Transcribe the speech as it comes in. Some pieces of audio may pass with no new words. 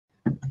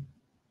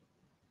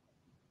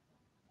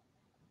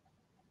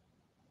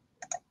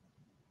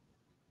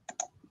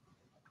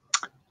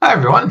Hi,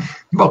 everyone.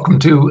 Welcome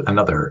to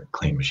another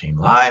Clean Machine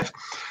Live.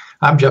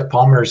 I'm Jeff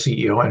Palmer,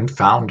 CEO and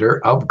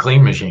founder of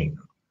Clean Machine.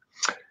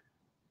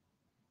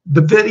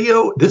 This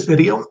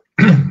video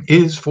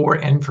is for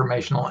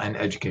informational and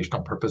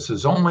educational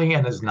purposes only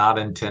and is not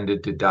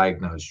intended to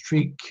diagnose,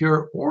 treat,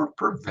 cure, or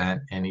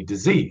prevent any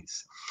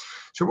disease.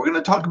 So we're going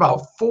to talk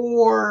about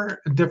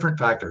 4 different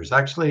factors.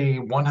 Actually,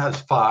 one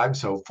has 5,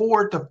 so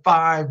 4 to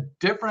 5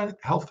 different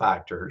health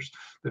factors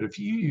that if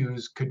you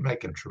use could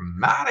make a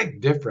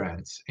dramatic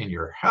difference in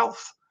your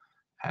health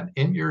and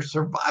in your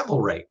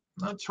survival rate.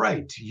 That's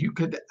right. You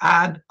could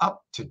add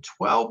up to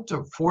 12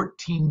 to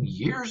 14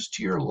 years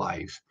to your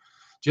life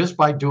just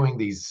by doing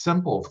these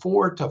simple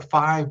 4 to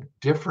 5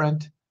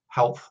 different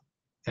health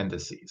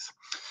indices.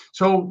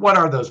 So what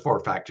are those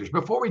 4 factors?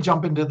 Before we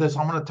jump into this,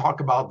 I'm going to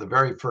talk about the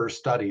very first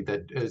study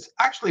that is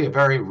actually a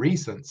very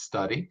recent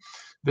study.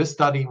 This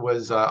study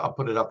was, I'll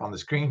put it up on the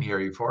screen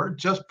here for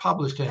just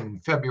published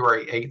in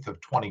February 8th of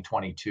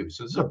 2022.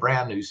 So this is a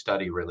brand new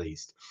study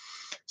released.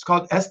 It's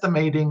called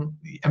Estimating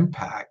the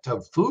Impact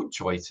of Food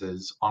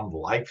Choices on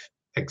Life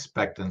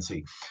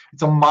Expectancy.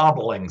 It's a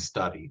modeling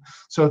study.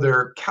 So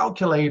they're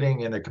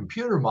calculating in a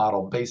computer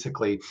model,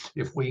 basically,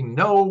 if we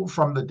know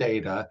from the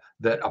data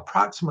that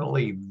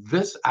approximately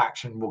this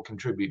action will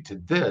contribute to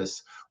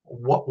this,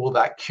 what will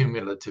that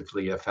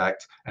cumulatively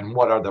affect and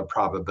what are the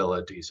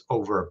probabilities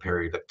over a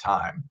period of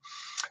time?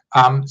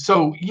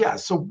 So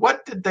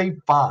what did they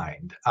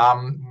find?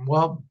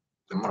 Well,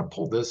 I'm going to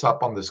pull this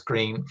up on the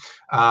screen.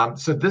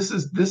 So this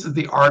is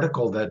the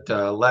article that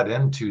led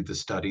into the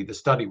study. The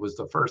study was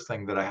the first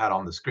thing that I had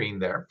on the screen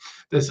there.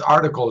 This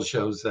article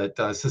shows that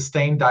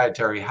sustained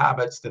dietary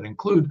habits that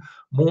include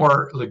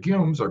more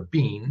legumes or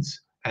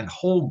beans and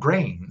whole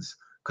grains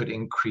could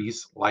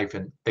increase life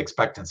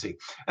expectancy.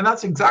 And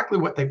that's exactly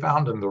what they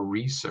found in the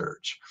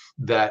research,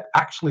 that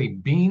actually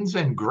beans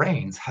and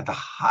grains had the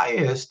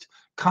highest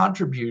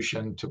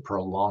contribution to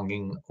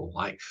prolonging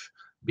life.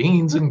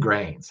 Beans and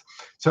grains.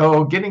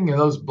 So getting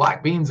those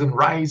black beans and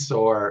rice,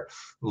 or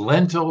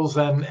lentils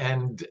and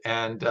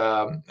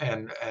a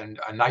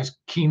nice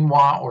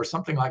quinoa or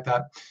something like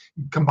that,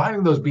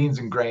 combining those beans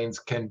and grains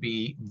can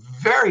be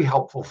very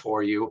helpful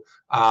for you,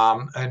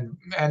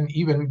 and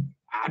even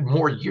add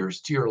more years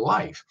to your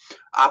life.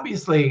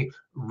 Obviously,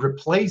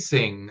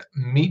 replacing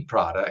meat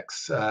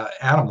products,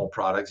 animal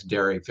products,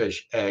 dairy,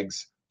 fish,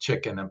 eggs,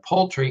 chicken, and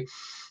poultry,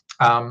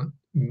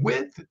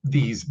 with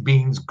these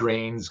beans,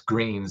 grains,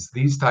 greens,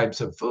 these types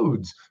of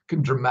foods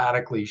can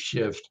dramatically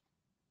shift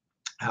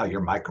how your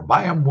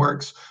microbiome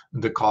works,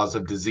 the cause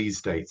of disease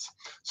states.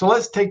 So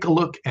let's take a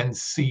look and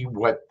see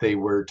what they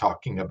were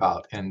talking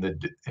about in the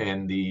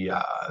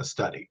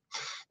study.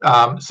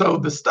 So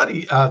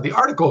the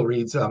article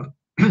reads,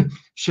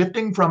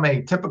 shifting from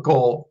a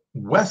typical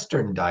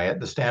Western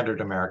diet, the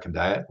standard American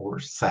diet, or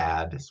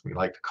SAD, as we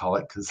like to call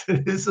it, because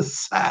it is a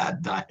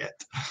sad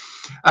diet.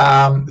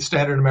 The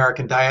standard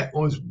American diet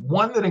was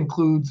one that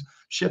includes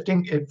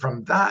shifting it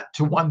from that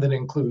to one that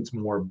includes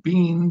more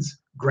beans,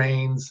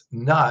 grains,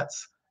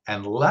 nuts,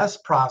 and less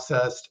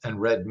processed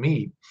and red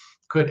meat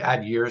could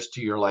add years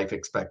to your life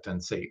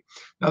expectancy.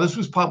 Now, this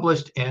was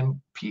published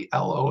in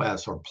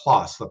PLOS, or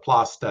PLOS, the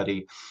PLOS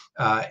study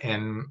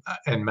in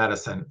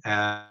medicine.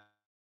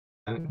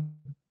 And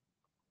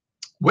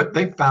what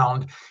they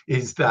found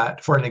is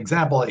that, for an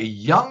example, a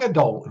young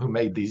adult who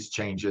made these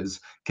changes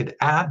could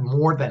add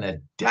more than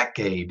a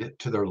decade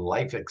to their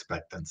life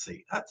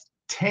expectancy. That's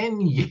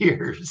 10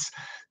 years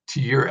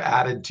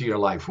added to your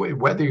life,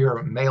 whether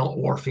you're male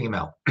or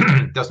female,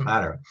 doesn't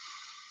matter.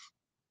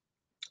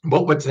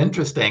 But what's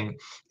interesting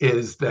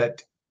is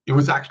that it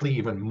was actually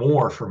even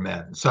more for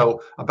men.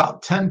 So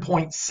about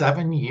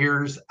 10.7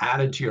 years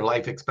added to your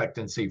life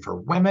expectancy for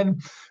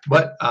women,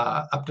 but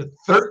up to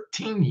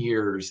 13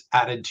 years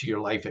added to your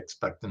life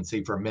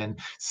expectancy for men,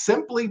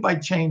 simply by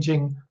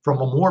changing from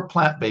a more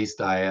plant-based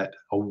diet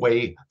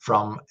away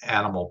from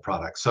animal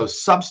products. So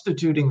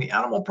substituting the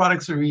animal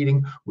products they're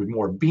eating with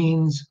more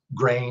beans,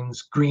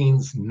 grains,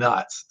 greens,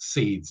 nuts,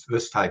 seeds,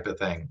 this type of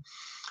thing.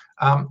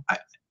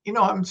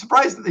 I'm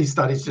surprised that these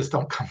studies just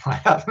don't come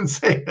right out and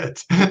say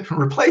it.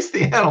 Replace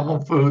the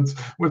animal foods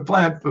with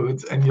plant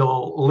foods and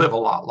you'll live a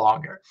lot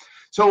longer.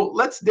 So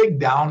let's dig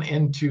down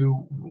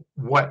into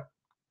what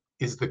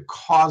is the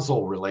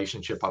causal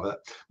relationship of it.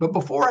 But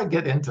before I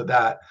get into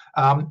that,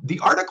 the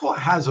article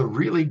has a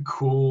really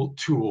cool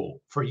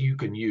tool for you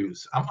can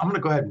use. I'm going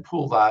to go ahead and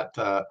pull that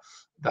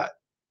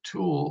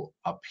tool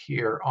up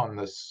here on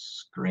the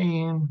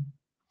screen.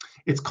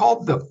 It's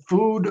called the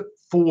Food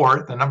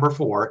for, the number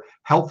 4,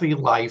 Healthy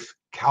Life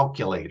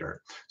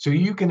Calculator. So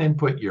you can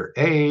input your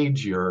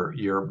age,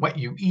 your what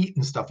you eat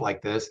and stuff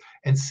like this,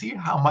 and see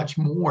how much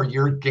more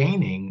you're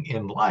gaining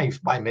in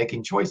life by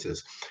making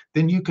choices.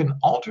 Then you can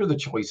alter the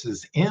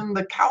choices in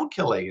the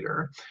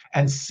calculator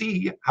and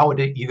see how it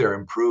either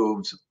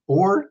improves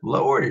or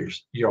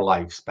lowers your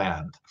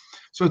lifespan.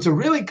 So it's a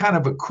really kind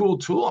of a cool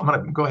tool. I'm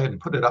going to go ahead and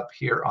put it up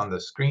here on the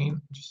screen.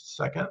 Just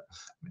a second.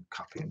 Let me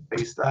copy and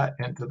paste that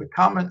into the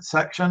comment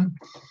section.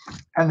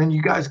 And then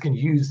you guys can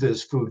use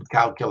this food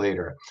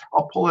calculator.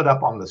 I'll pull it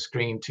up on the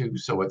screen too,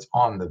 so it's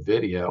on the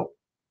video.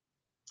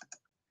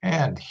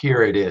 And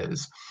here it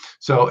is.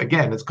 So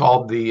again, it's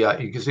called the,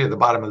 you can see at the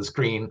bottom of the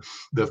screen,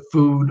 the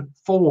Food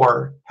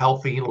for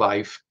Healthy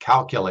Life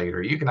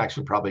Calculator. You can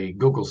actually probably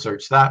Google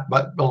search that,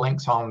 but the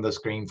link's on the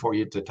screen for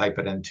you to type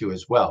it into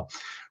as well.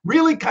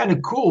 Really kind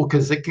of cool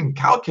because it can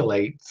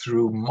calculate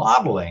through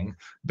modeling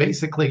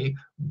basically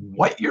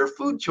what your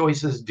food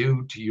choices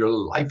do to your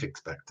life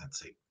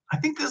expectancy. I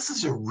think this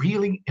is a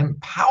really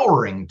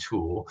empowering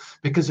tool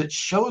because it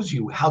shows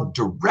you how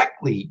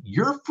directly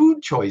your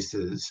food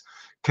choices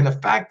can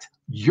affect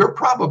your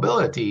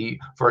probability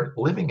for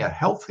living a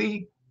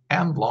healthy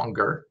and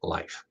longer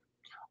life.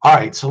 All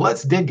right, so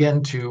let's dig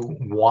into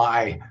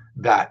why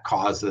that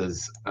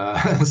causes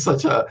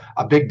such a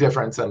big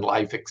difference in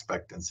life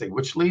expectancy,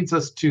 which leads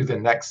us to the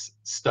next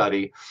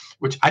study,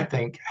 which I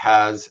think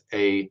has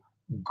a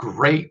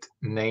great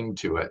name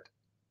to it.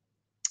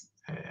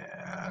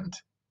 And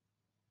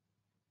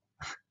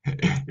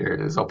here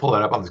it is. I'll pull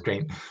it up on the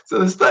screen. So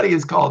the study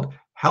is called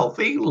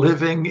Healthy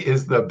Living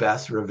is the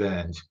Best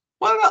Revenge.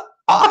 What an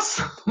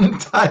awesome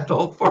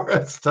title for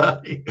a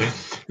study.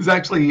 It's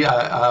actually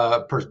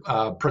a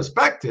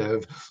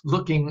perspective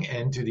looking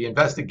into the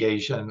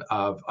investigation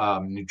of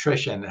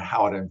nutrition and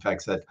how it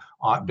affects it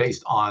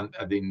based on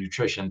the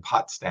nutrition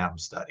Potsdam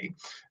study.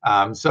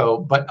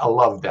 But I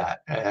love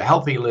that.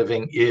 Healthy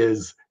living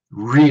is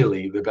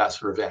really the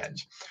best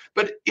revenge.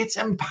 But it's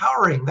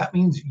empowering. That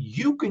means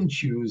you can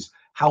choose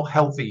how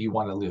healthy you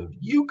want to live.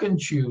 You can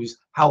choose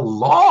how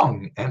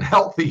long and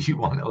healthy you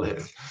want to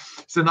live.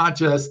 So not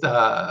just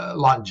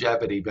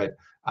longevity, but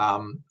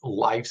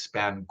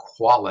lifespan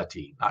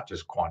quality, not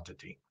just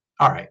quantity.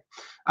 All right.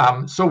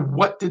 So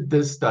what did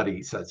this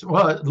study say?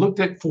 Well, it looked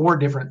at 4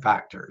 different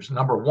factors.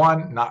 Number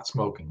 1, not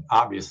smoking.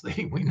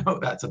 Obviously, we know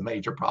that's a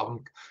major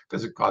problem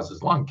because it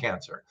causes lung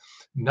cancer.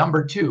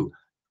 Number 2,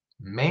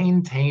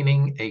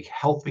 maintaining a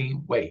healthy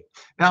weight.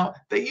 Now,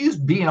 they use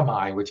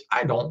BMI, which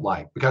I don't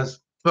like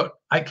because, look,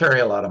 I carry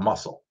a lot of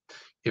muscle.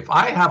 If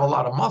I have a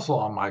lot of muscle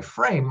on my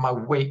frame, my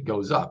weight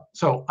goes up.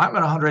 So I'm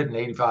at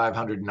 185,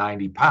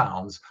 190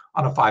 pounds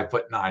on a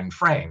 5'9"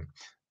 frame.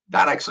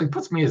 That actually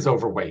puts me as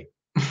overweight.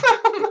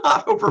 I'm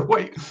not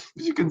overweight.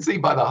 As you can see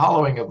by the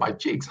hollowing of my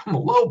cheeks, I'm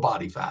low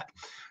body fat.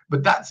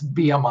 But that's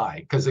BMI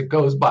because it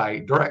goes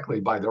directly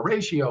by the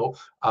ratio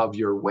of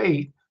your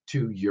weight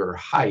to your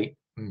height,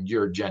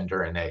 your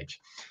gender, and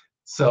age.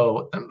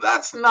 So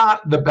that's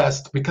not the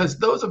best because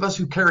those of us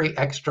who carry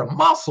extra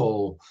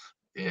muscle,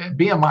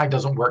 BMI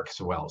doesn't work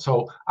so well.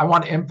 So I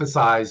want to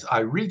emphasize,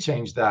 I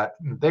rechanged that.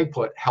 They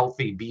put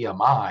healthy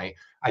BMI.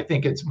 I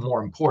think it's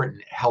more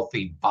important,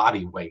 healthy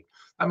body weight.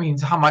 That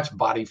means how much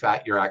body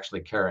fat you're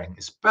actually carrying,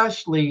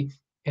 especially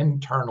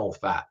internal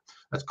fat.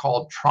 That's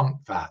called trunk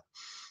fat.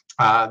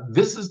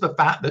 This is the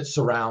fat that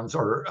surrounds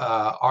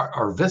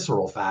our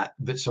visceral fat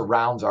that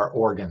surrounds our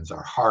organs,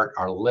 our heart,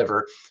 our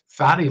liver.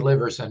 Fatty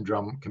liver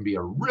syndrome can be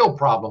a real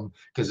problem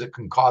because it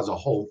can cause a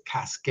whole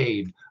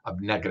cascade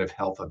of negative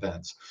health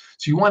events.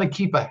 So you want to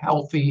keep a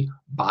healthy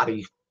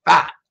body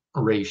fat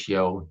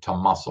ratio to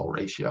muscle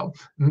ratio.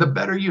 And the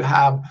better you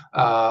have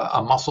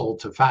a muscle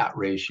to fat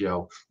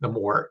ratio, the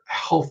more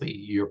healthy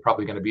you're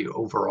probably going to be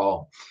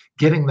overall.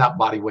 Getting that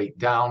body weight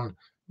down,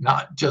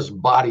 not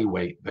just body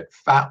weight, but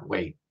fat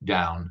weight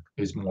down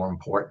is more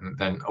important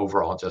than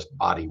overall just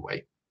body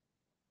weight.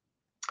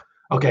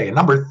 Okay, and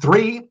number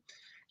 3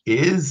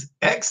 is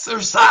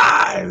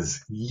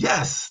exercise.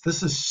 Yes,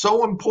 this is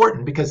so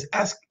important because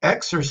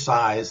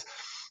exercise,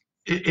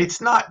 it's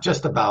not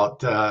just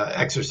about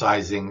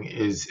exercising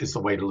is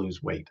the way to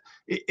lose weight.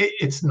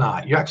 It's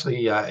not. You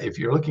actually, if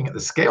you're looking at the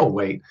scale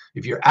weight,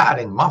 if you're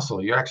adding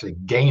muscle, you're actually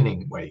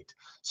gaining weight.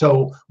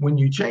 So when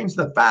you change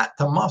the fat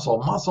to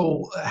muscle,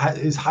 muscle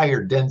is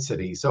higher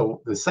density.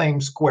 So the same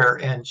square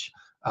inch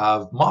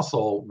of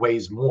muscle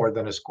weighs more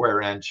than a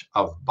square inch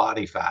of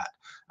body fat.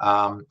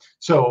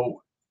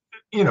 So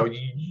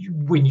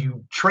when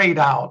you trade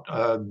out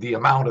the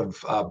amount of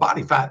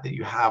body fat that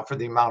you have for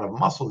the amount of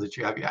muscle that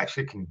you have, you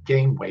actually can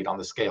gain weight on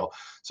the scale.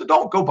 So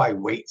don't go by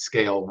weight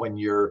scale when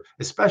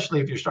especially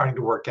if you're starting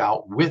to work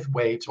out with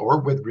weights or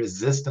with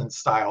resistance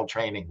style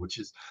training, which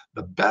is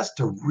the best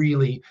to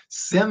really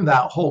send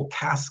that whole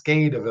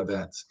cascade of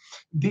events.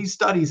 These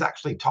studies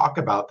actually talk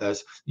about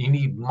this. You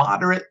need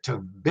moderate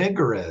to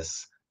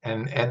vigorous,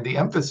 and the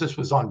emphasis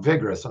was on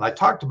vigorous. And I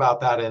talked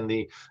about that in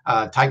the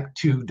type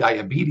 2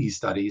 diabetes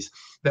studies,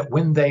 that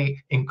when they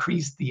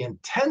increased the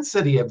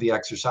intensity of the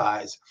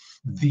exercise,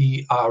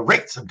 the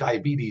rates of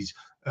diabetes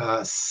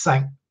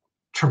sank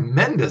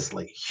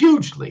tremendously,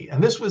 hugely.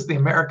 And this was the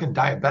American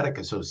Diabetic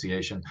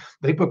Association.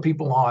 They put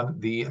people on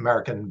the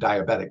American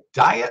diabetic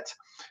diet.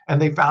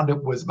 And they found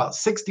it was about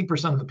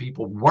 60% of the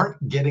people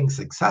weren't getting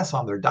success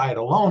on their diet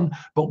alone,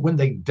 but when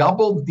they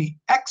doubled the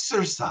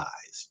exercise,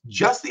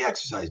 just the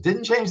exercise,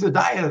 didn't change the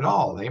diet at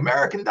all. The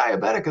American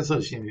Diabetic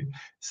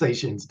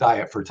Association's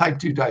diet for type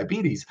 2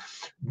 diabetes,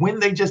 when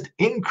they just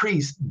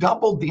increased,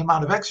 doubled the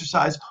amount of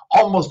exercise,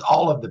 almost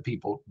all of the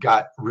people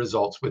got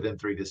results within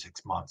 3 to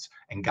 6 months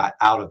and got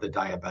out of the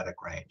diabetic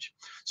range.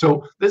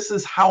 So this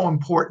is how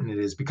important it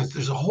is, because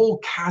there's a whole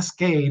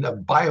cascade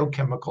of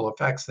biochemical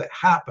effects that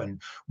happen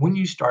when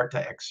you start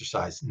to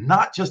exercise.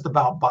 Not just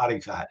about body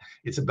fat.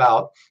 It's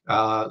about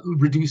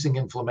reducing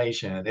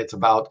inflammation. It's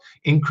about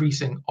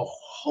increasing a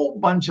whole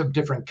bunch of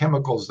different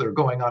chemicals that are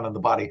going on in the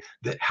body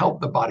that help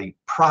the body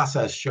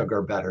process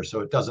sugar better, so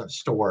it doesn't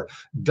store,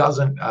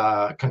 doesn't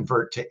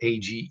convert to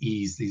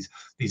AGEs,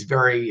 these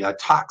very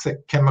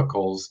toxic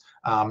chemicals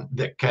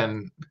that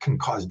can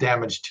cause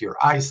damage to your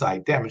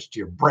eyesight, damage to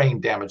your brain,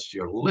 damage to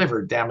your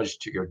liver, damage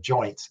to your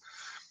joints.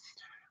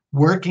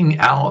 Working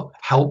out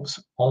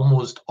helps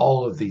almost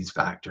all of these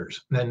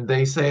factors. And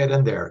they say it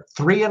in there,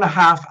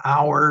 3.5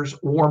 hours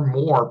or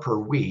more per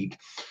week,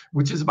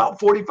 which is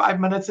about 45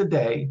 minutes a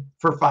day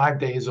for 5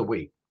 days a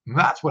week. And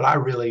that's what I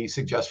really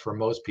suggest for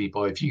most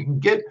people. If you can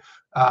get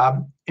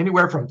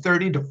anywhere from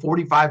 30 to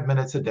 45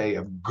 minutes a day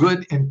of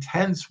good,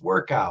 intense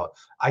workout,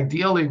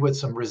 ideally with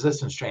some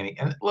resistance training.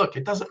 And look,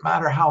 it doesn't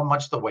matter how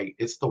much the weight,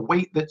 it's the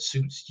weight that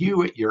suits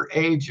you at your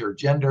age, your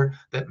gender,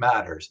 that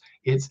matters.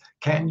 It's,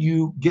 can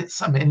you get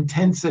some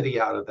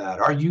intensity out of that?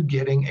 Are you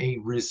getting a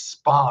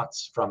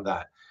response from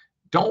that?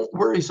 Don't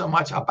worry so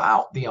much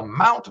about the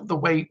amount of the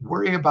weight.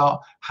 Worry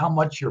about how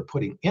much you're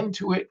putting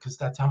into it, because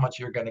that's how much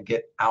you're going to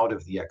get out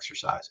of the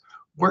exercise.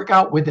 Work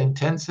out with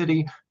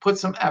intensity, put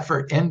some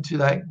effort into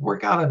that,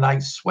 work out a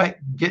nice sweat,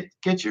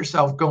 get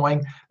yourself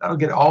going. That'll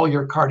get all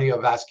your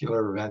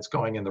cardiovascular events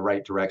going in the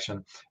right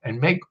direction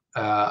and make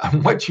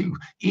what you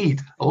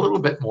eat a little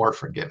bit more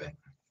forgiving.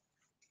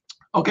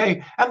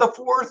 Okay, and the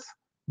fourth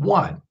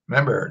one,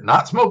 remember,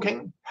 not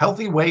smoking,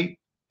 healthy weight,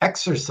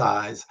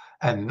 exercise,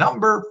 and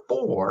number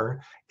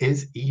 4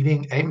 is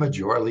eating a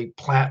majorly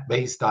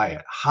plant-based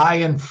diet, high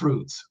in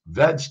fruits,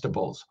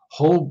 vegetables,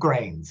 whole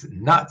grains,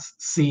 nuts,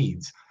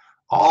 seeds,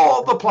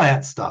 all the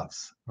plant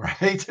stuffs,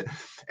 right?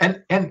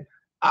 And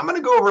I'm going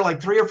to go over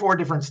like 3 or 4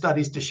 different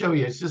studies to show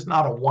you it's just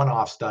not a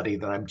one-off study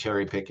that I'm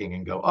cherry picking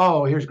and go,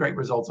 oh, here's great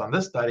results on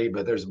this study,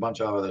 but there's a bunch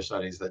of other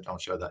studies that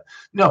don't show that.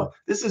 No,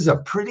 this is a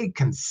pretty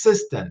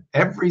consistent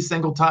every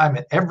single time,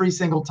 and every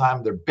single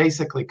time they're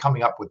basically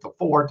coming up with the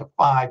 4 to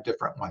 5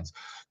 different ones.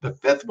 The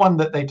 5th one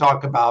that they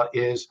talk about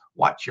is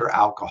watch your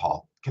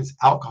alcohol, because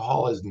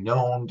alcohol is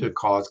known to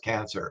cause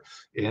cancer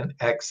in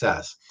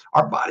excess.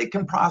 Our body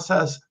can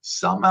process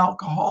some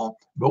alcohol,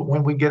 but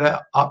when we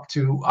get up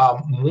to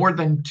more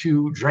than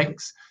 2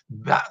 drinks,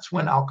 that's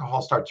when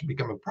alcohol starts to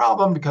become a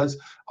problem, because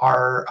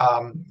our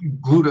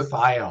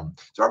glutathione.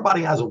 So our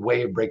body has a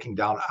way of breaking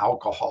down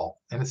alcohol.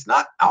 And it's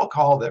not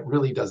alcohol that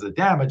really does the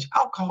damage.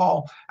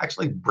 Alcohol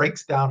actually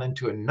breaks down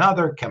into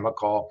another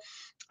chemical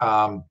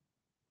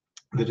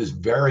that is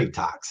very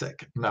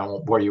toxic. Now, I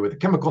won't bore you with the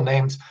chemical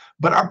names,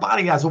 but our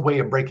body has a way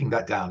of breaking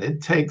that down.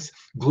 It takes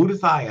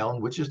glutathione,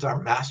 which is our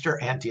master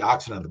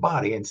antioxidant of the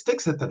body, and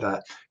sticks it to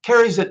that,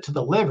 carries it to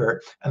the liver,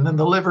 and then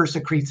the liver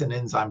secretes an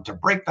enzyme to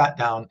break that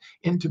down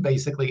into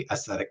basically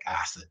acetic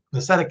acid.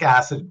 Acetic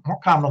acid, more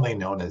commonly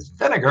known as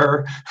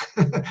vinegar,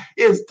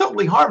 is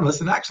totally harmless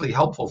and actually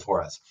helpful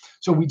for us.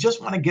 So we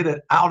just want to get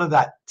it out of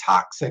that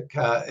toxic,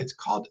 it's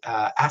called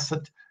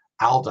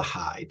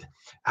acetaldehyde,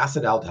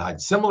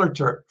 similar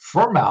to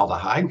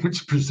formaldehyde,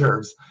 which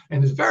preserves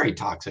and is very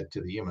toxic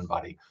to the human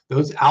body,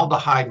 those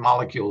aldehyde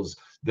molecules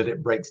that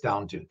it breaks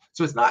down to.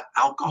 So it's not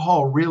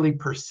alcohol really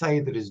per se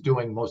that is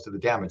doing most of the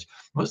damage.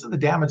 Most of the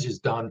damage is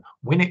done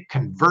when it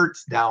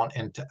converts down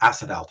into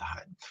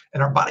acetaldehyde.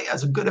 And our body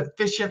has a good,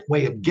 efficient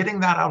way of getting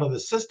that out of the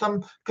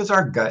system, because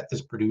our gut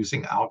is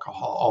producing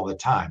alcohol all the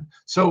time.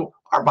 So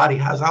our body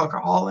has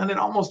alcohol in it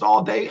almost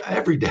all day,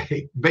 every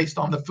day, based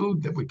on the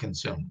food that we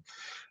consume.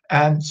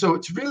 And so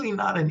it's really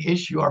not an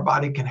issue. Our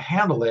body can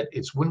handle it.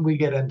 It's when we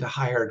get into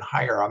higher and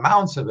higher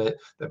amounts of it,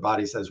 the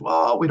body says,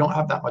 well, we don't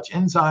have that much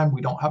enzyme. We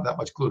don't have that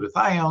much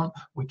glutathione.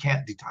 We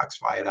can't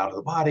detoxify it out of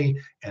the body.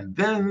 And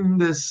then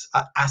this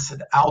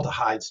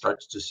acetaldehyde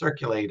starts to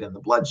circulate in the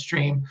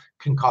bloodstream,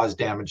 can cause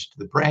damage to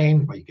the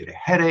brain, where you get a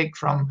headache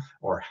from,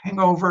 or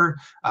hangover,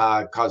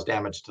 cause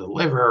damage to the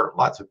liver,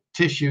 lots of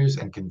tissues,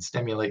 and can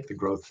stimulate the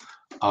growth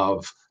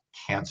of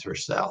cancer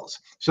cells.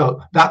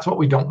 So that's what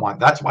we don't want.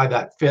 That's why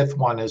that 5th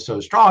one is so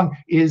strong,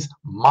 is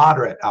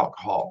moderate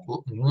alcohol.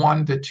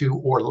 1 to 2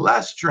 or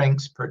less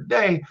drinks per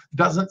day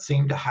doesn't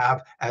seem to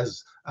have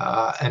as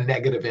a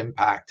negative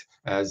impact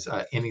as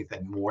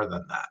anything more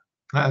than that.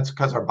 That's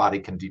because our body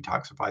can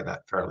detoxify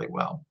that fairly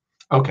well.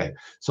 Okay,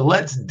 so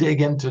let's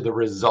dig into the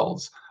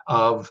results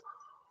of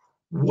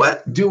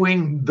what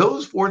doing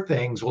those 4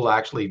 things will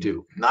actually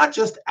do. Not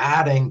just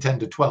adding 10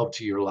 to 12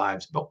 to your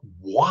lives, but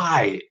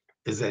why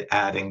is it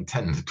adding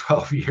 10 to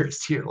 12 years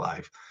to your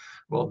life?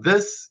 Well,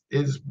 this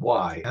is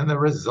why, and the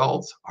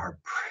results are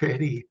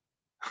pretty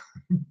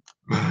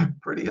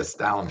Pretty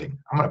astounding.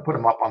 I'm going to put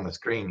them up on the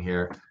screen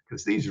here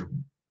because these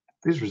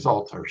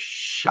results are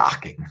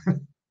shocking.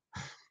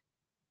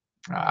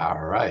 All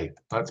right,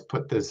 let's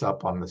put this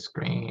up on the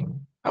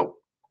screen. Oh,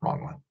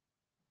 wrong one.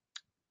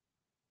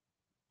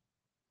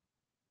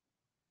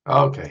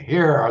 Okay,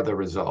 here are the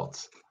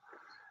results.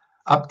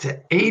 Up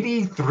to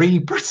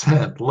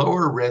 83%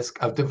 lower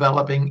risk of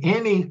developing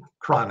any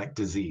chronic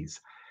disease.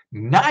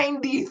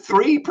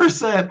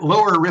 93%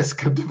 lower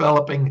risk of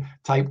developing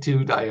type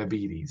 2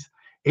 diabetes.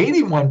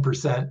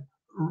 81%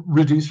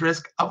 reduced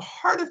risk of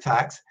heart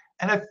attacks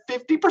and a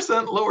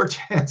 50% lower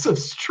chance of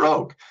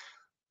stroke.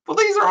 Well,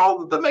 these are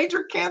all the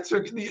major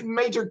the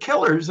major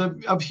killers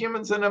of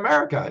humans in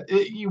America.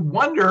 You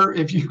wonder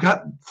if you've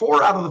got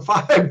 4 out of the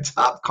 5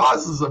 top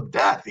causes of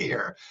death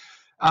here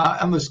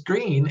on the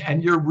screen,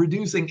 and you're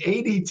reducing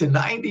 80 to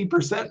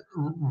 90%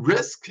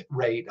 risk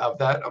rate of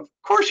that. Of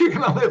course, you're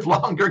going to live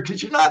longer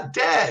because you're not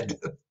dead.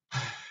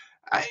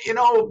 You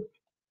know,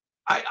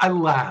 I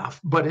laugh,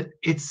 but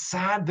it's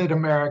sad that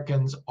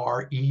Americans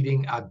are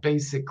eating a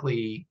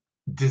basically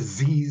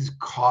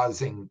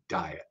disease-causing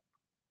diet.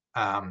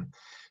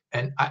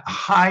 And a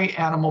high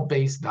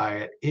animal-based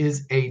diet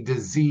is a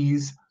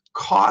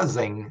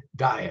disease-causing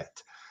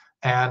diet.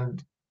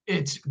 And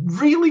it's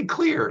really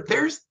clear.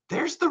 There's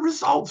the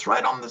results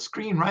right on the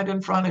screen, right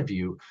in front of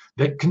you,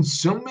 that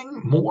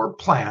consuming more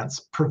plants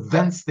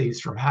prevents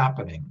these from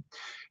happening.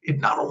 It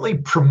not only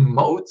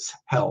promotes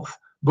health,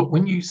 but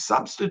when you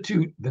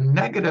substitute the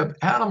negative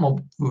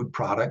animal food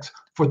products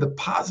for the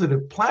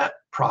positive plant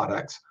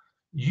products,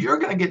 you're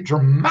going to get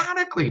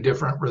dramatically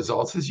different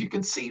results, as you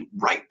can see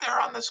right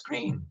there on the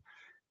screen.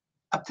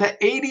 Up to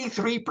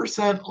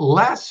 83%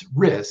 less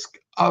risk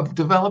of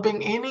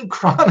developing any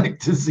chronic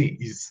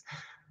disease.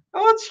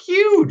 Oh, that's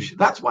huge.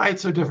 That's why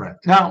it's so different.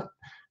 Now,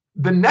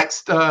 the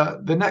next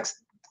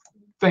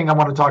thing I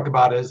want to talk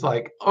about is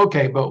like,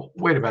 okay, but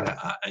wait a minute.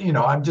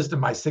 I'm just in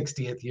my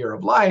 60th year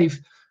of life.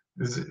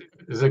 Is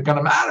it going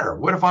to matter?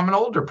 What if I'm an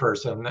older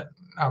person?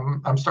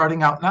 I'm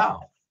starting out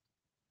now.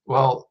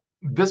 Well,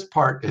 this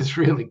part is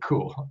really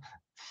cool.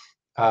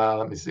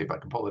 Let me see if I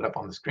can pull it up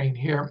on the screen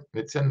here.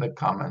 It's in the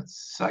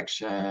comments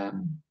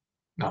section.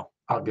 No,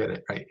 I'll get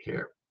it right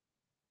here.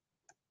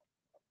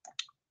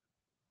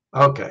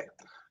 Okay,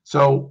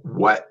 so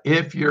what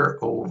if you're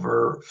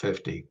over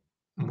 50?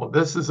 Well,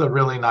 this is a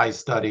really nice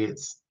study.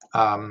 It's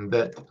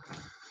that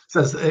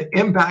says the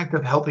impact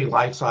of healthy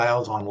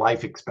lifestyles on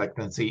life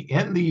expectancy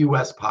in the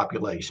U.S.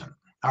 population.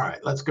 All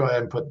right, let's go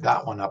ahead and put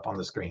that one up on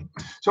the screen.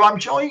 So I'm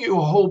showing you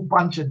a whole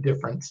bunch of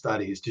different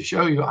studies to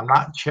show you I'm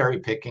not cherry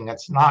picking.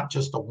 It's not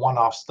just a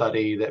one-off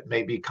study that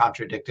may be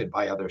contradicted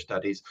by other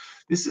studies.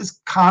 This is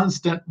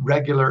constant,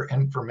 regular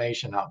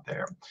information out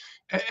there.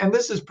 And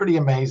this is pretty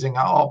amazing.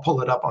 I'll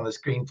pull it up on the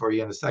screen for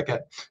you in a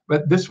second.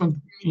 But this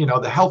one,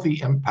 the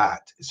healthy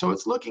impact. So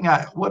it's looking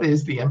at what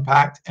is the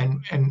impact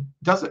and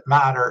does it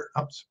matter?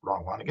 Oops,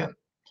 wrong one again.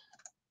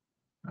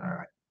 All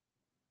right.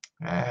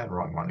 And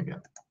wrong one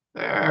again.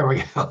 There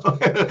we go.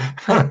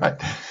 All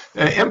right.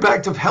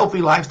 Impact of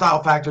healthy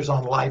lifestyle factors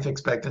on life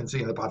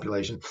expectancy in the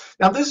population.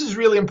 Now, this is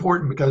really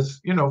important because,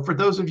 for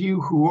those of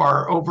you who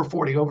are over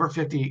 40, over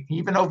 50,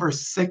 even over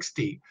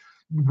 60,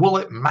 will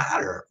it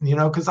matter?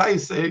 Because I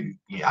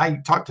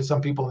talk to some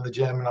people in the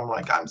gym and I'm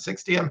like, I'm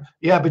 60.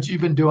 Yeah, but you've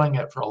been doing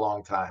it for a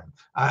long time.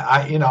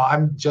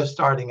 I'm just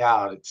starting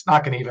out. It's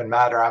not going to even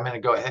matter. I'm going to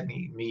go ahead and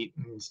eat meat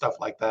and stuff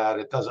like that.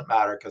 It doesn't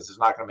matter because it's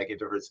not going to make a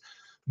difference.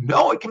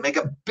 No, it can make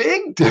a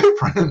big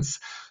difference.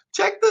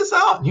 Check this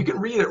out. You can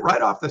read it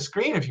right off the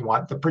screen if you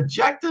want. The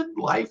projected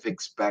life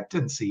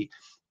expectancy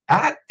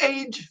at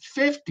age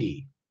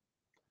 50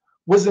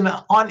 was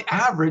on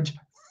average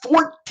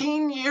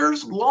 14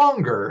 years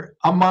longer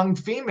among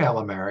female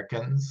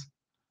Americans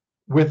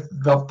with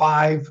the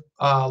 5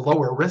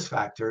 lower risk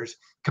factors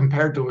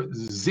compared to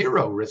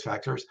 0 risk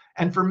factors.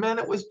 And for men,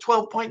 it was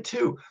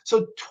 12.2.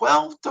 So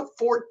 12 to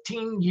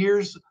 14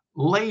 years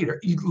later,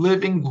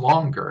 living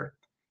longer.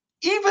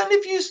 Even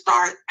if you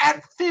start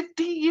at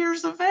 50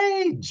 years of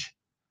age,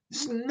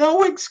 there's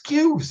no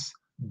excuse.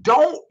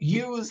 Don't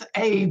use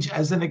age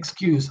as an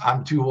excuse.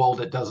 I'm too old,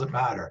 it doesn't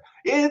matter.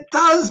 It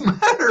does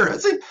matter.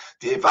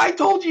 If I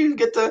told you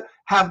get to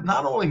have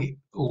not only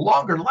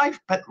longer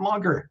life, but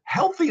longer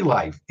healthy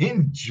life,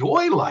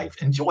 enjoy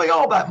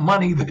all that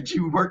money that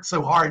you worked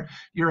so hard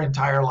your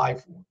entire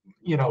life,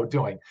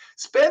 doing.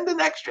 Spend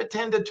an extra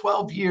 10 to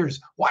 12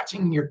 years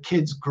watching your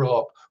kids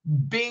grow up,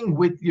 being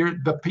with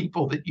the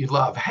people that you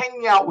love,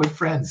 hanging out with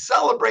friends,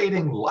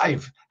 celebrating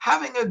life,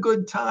 having a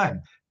good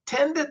time.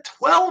 10 to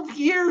 12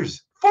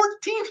 years,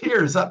 14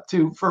 years up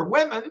to, for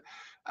women,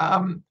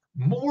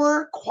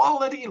 more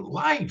quality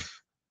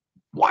life.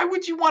 Why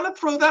would you want to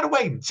throw that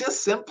away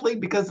just simply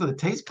because of the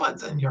taste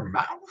buds in your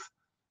mouth?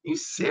 Are you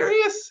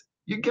serious?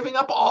 You're giving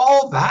up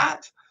all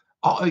that?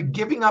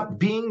 Giving up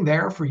being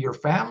there for your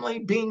family,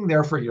 being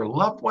there for your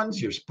loved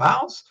ones, your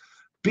spouse,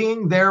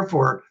 being there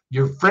for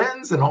your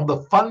friends and all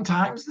the fun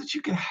times that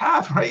you can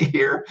have right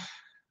here.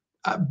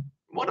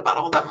 What about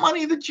all that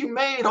money that you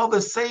made, all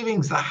the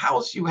savings, the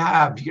house you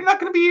have? You're not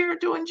going to be here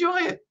to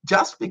enjoy it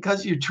just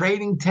because you're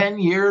trading 10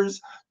 years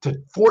to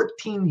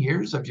 14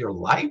 years of your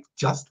life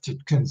just to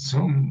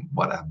consume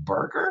what, a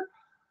burger?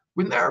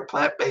 When there are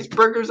plant-based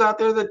burgers out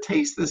there that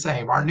taste the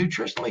same, are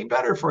nutritionally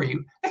better for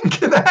you, and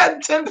can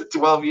add 10 to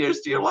 12 years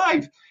to your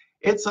life.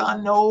 It's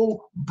a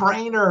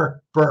no-brainer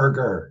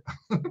burger.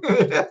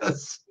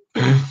 Yes.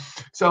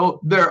 So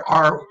there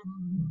are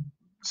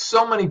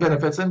so many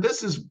benefits, and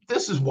this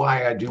is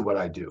why I do what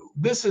I do.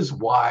 This is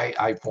why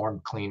I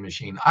formed Clean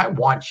Machine. I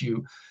want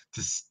you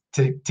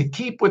to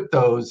keep with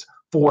those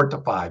 4 to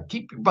 5.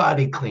 Keep your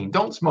body clean.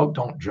 Don't smoke,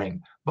 don't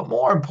drink. But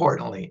more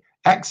importantly,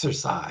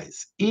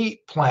 exercise,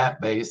 eat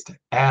plant-based,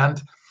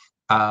 and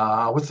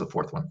what's the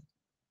fourth one?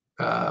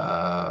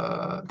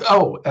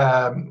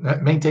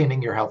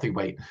 Maintaining your healthy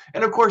weight.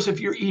 And of course, if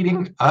you're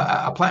eating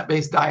a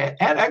plant-based diet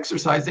and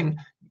exercising,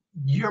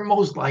 you're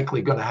most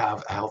likely going to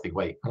have a healthy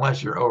weight,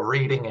 unless you're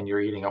overeating and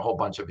you're eating a whole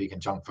bunch of vegan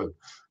junk food.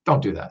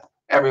 Don't do that.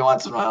 Every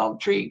once in a while,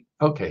 treat.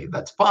 Okay,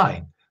 that's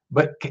fine.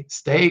 But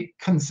stay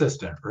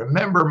consistent.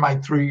 Remember my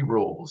 3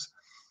 rules.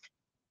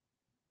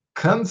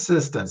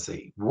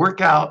 Consistency.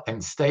 Work out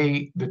and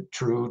stay the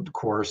true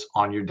course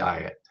on your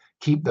diet.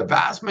 Keep the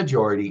vast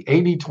majority,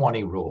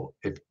 80-20 rule.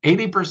 If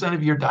 80%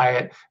 of your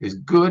diet is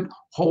good,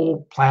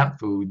 whole plant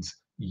foods,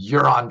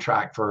 you're on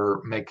track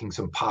for making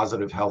some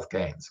positive health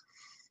gains.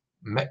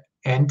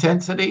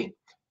 Intensity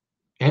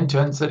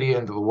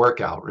into the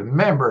workout.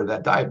 Remember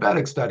that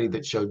diabetic study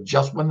that showed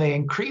just when they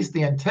increased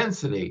the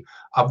intensity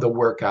of the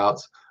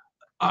workouts,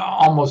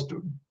 almost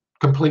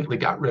completely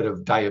got rid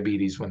of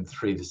diabetes within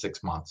 3 to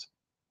 6 months.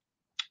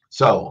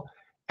 So,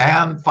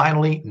 and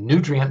finally,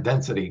 nutrient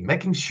density,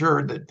 making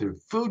sure that the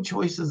food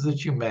choices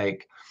that you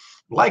make,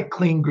 like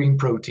clean green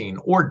protein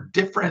or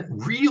different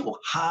real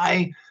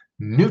high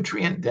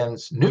nutrient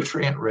dense,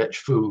 nutrient rich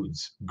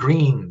foods,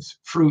 greens,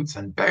 fruits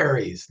and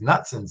berries,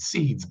 nuts and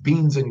seeds,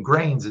 beans and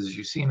grains, as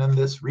you've seen in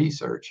this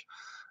research,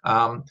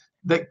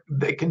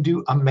 that can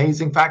do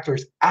amazing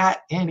factors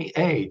at any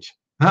age.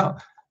 Now,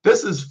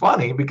 this is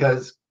funny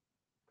because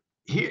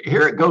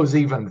here it goes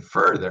even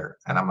further.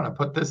 And I'm going to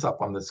put this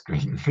up on the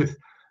screen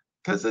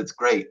because it's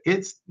great.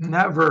 It's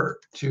never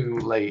too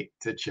late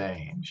to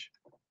change.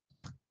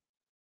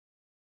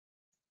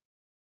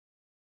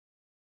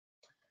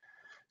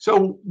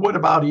 So what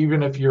about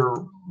even if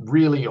you're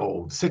really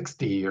old,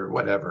 60 or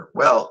whatever?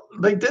 Well,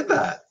 they did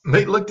that.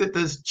 They looked at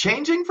this,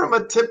 changing from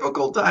a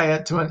typical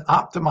diet to an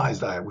optimized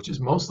diet, which is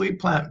mostly a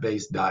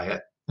plant-based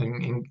diet,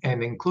 and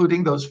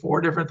including those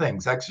 4 different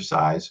things: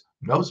 exercise,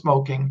 no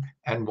smoking,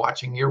 and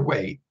watching your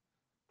weight.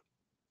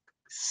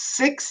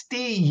 60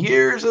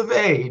 years of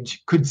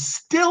age could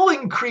still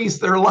increase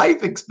their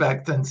life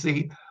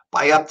expectancy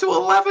by up to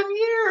 11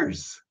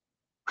 years.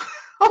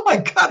 Oh my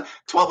God,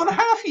 12 and a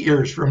half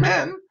years for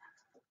men.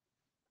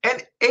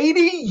 And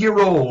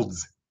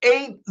 80-year-olds,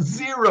 80,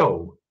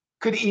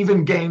 could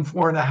even gain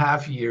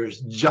 4.5 years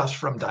just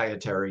from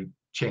dietary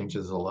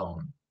changes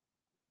alone.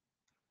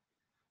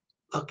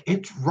 Look,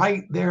 it's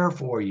right there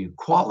for you.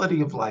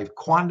 Quality of life,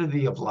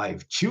 quantity of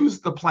life.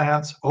 Choose the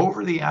plants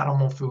over the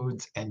animal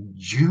foods and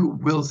you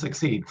will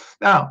succeed.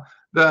 Now,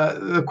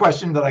 the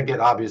question that I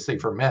get, obviously,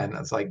 for men,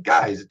 it's like,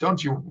 guys,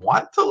 don't you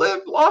want to live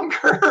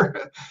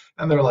longer?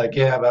 And they're like,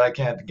 yeah, but I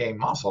can't gain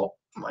muscle.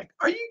 I'm like,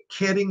 are you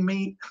kidding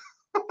me?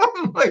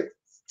 I'm like,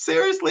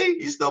 seriously?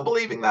 You still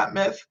believing that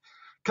myth?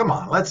 Come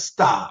on, let's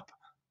stop.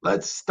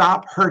 Let's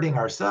stop hurting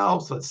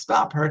ourselves. Let's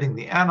stop hurting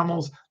the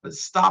animals.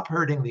 Let's stop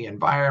hurting the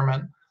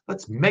environment.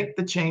 Let's make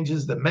the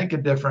changes that make a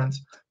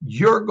difference.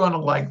 You're going to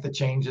like the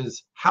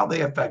changes, how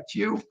they affect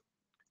you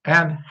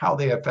and how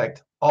they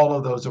affect all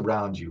of those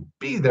around you.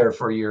 Be there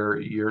for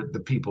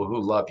the people who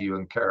love you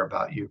and care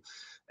about you,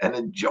 and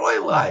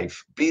enjoy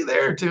life. Be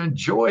there to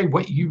enjoy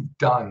what you've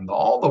done,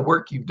 all the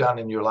work you've done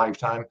in your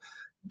lifetime.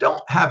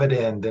 Don't have it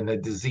end in a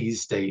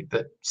disease state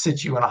that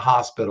sits you in a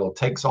hospital,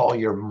 takes all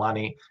your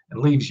money,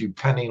 and leaves you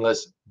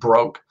penniless,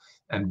 broke,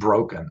 and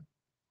broken.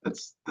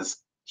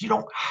 You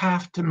don't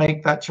have to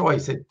make that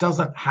choice. It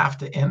doesn't have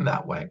to end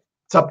that way.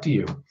 It's up to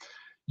you.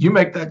 You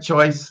make that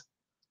choice.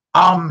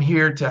 I'm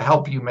here to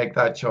help you make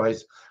that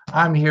choice.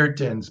 I'm here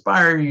to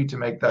inspire you to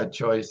make that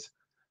choice.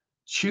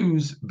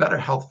 Choose better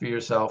health for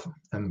yourself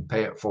and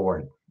pay it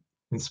forward.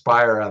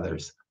 Inspire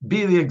others.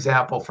 Be the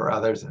example for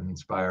others and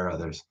inspire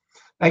others.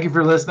 Thank you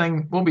for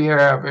listening. We'll be here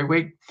every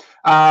week.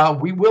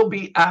 We will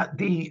be at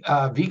the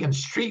Vegan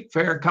Street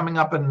Fair coming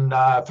up in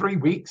 3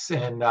 weeks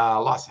in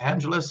Los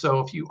Angeles. So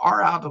if you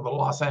are out of the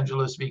Los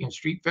Angeles Vegan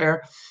Street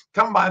Fair,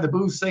 come by the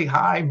booth, say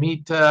hi,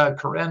 meet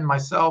Corinne,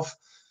 myself,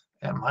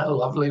 and my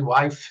lovely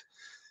wife,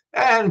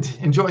 and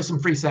enjoy some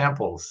free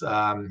samples.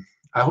 I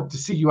hope to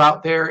see you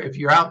out there. If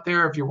you're out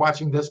there, if you're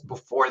watching this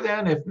before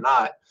then, if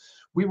not,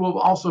 we will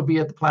also be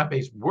at the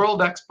Plant-Based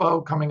World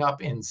Expo coming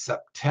up in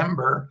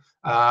September.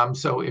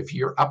 So if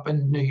you're up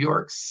in New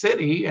York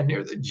City and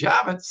near the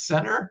Javits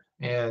Center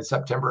And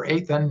September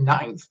 8th and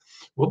 9th,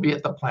 we'll be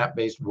at the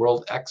Plant-Based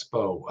World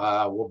Expo.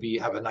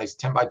 Have a nice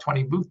 10 by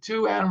 20 booth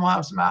too, and we'll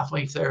have some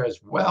athletes there as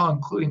well,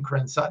 including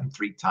Corinne Sutton,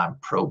 3-time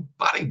pro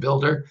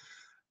bodybuilder,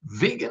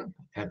 vegan,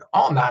 and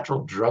all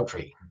natural,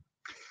 drug-free.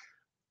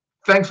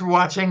 Thanks for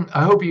watching.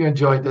 I hope you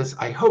enjoyed this.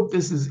 I hope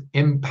this is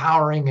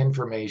empowering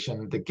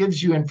information that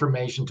gives you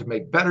information to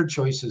make better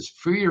choices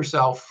for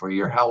yourself, for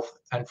your health,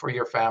 and for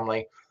your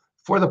family,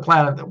 for the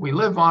planet that we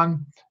live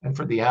on, and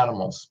for the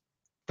animals.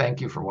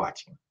 Thank you for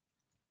watching.